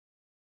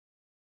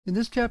In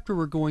this chapter,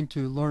 we're going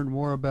to learn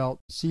more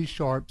about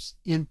C#'s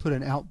input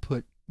and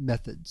output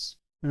methods.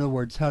 In other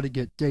words, how to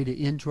get data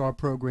into our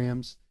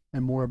programs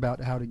and more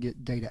about how to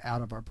get data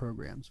out of our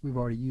programs. We've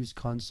already used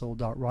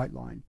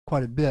console.writeLine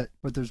quite a bit,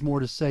 but there's more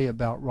to say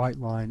about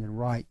WriteLine and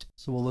write,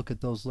 so we'll look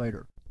at those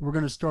later. We're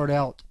going to start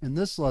out in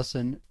this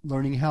lesson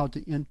learning how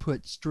to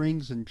input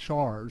strings and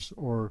chars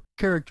or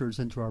characters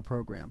into our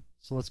program.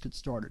 So let's get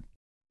started.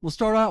 We'll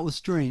start out with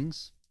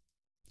strings.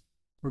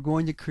 We're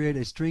going to create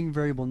a string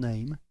variable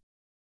name.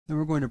 Then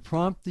we're going to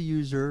prompt the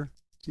user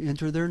to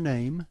enter their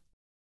name.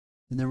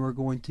 And then we're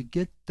going to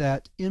get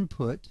that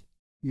input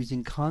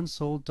using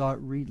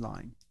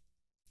console.readLine.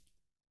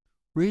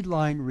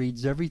 Readline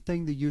reads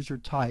everything the user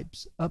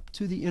types up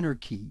to the enter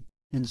key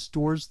and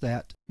stores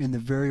that in the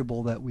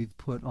variable that we've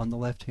put on the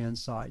left-hand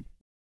side.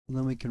 And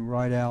then we can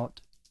write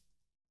out.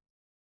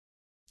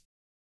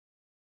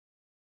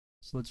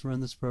 So let's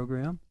run this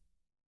program.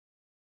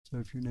 So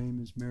if your name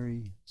is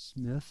Mary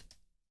Smith,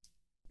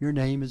 your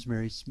name is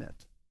Mary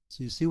Smith.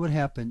 So you see what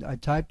happened. I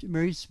typed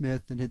Mary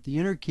Smith and hit the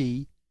enter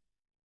key.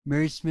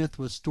 Mary Smith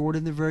was stored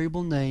in the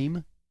variable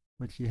name,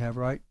 which you have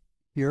right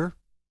here.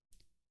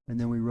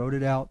 And then we wrote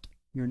it out.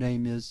 Your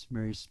name is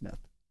Mary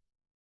Smith.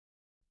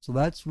 So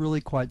that's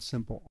really quite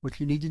simple. What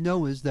you need to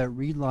know is that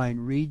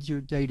readline reads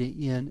your data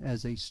in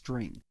as a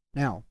string.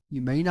 Now,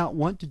 you may not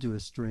want to do a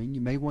string.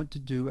 You may want to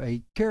do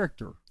a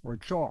character or a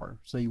char.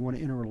 So you want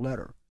to enter a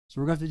letter. So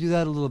we're going to have to do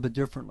that a little bit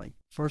differently.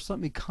 First, let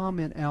me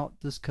comment out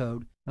this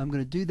code. I'm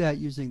going to do that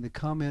using the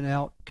comment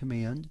out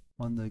command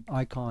on the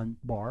icon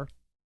bar,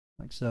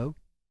 like so.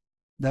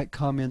 That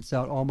comments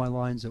out all my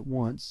lines at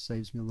once,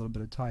 saves me a little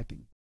bit of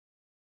typing.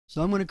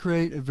 So I'm going to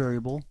create a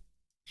variable,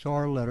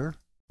 char letter.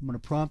 I'm going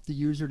to prompt the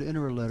user to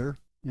enter a letter,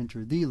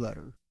 enter the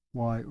letter,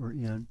 Y or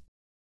N.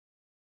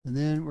 And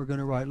then we're going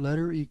to write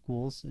letter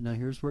equals, and now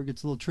here's where it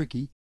gets a little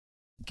tricky.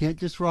 You can't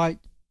just write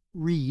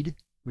read,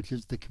 which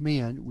is the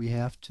command. We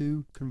have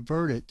to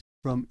convert it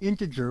from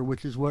integer,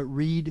 which is what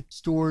read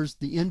stores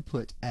the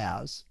input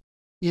as,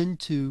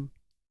 into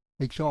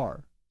a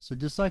char. So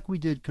just like we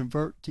did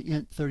convert to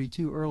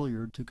int32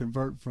 earlier to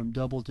convert from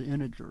double to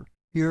integer,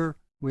 here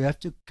we have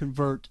to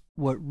convert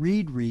what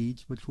read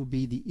reads, which will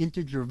be the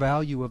integer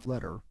value of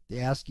letter, the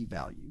ASCII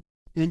value,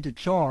 into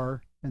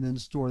char and then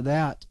store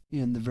that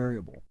in the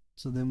variable.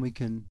 So then we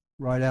can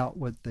write out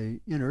what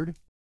they entered.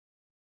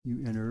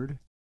 You entered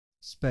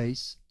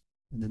space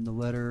and then the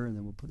letter, and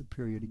then we'll put a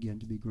period again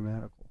to be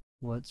grammatical.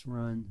 Let's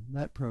run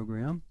that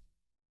program.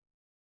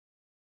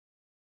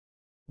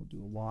 We'll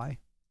do a Y.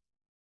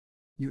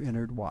 You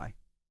entered Y.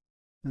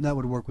 And that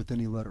would work with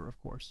any letter, of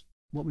course.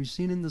 What we've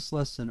seen in this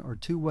lesson are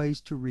two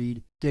ways to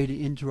read data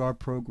into our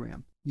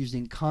program.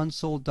 Using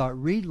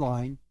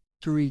console.readLine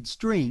to read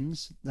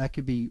strings, that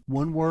could be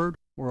one word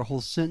or a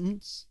whole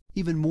sentence,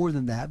 even more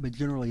than that, but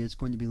generally it's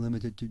going to be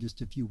limited to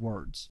just a few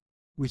words.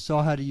 We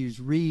saw how to use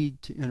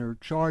read to enter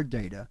char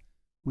data.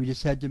 We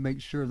just had to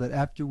make sure that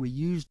after we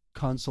used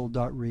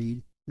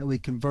console.read that we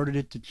converted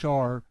it to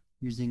char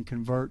using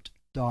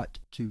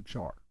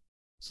convert.toChar.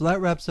 So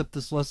that wraps up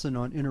this lesson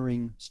on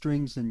entering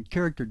strings and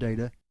character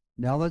data.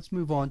 Now let's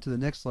move on to the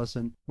next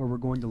lesson where we're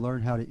going to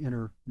learn how to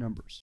enter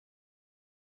numbers.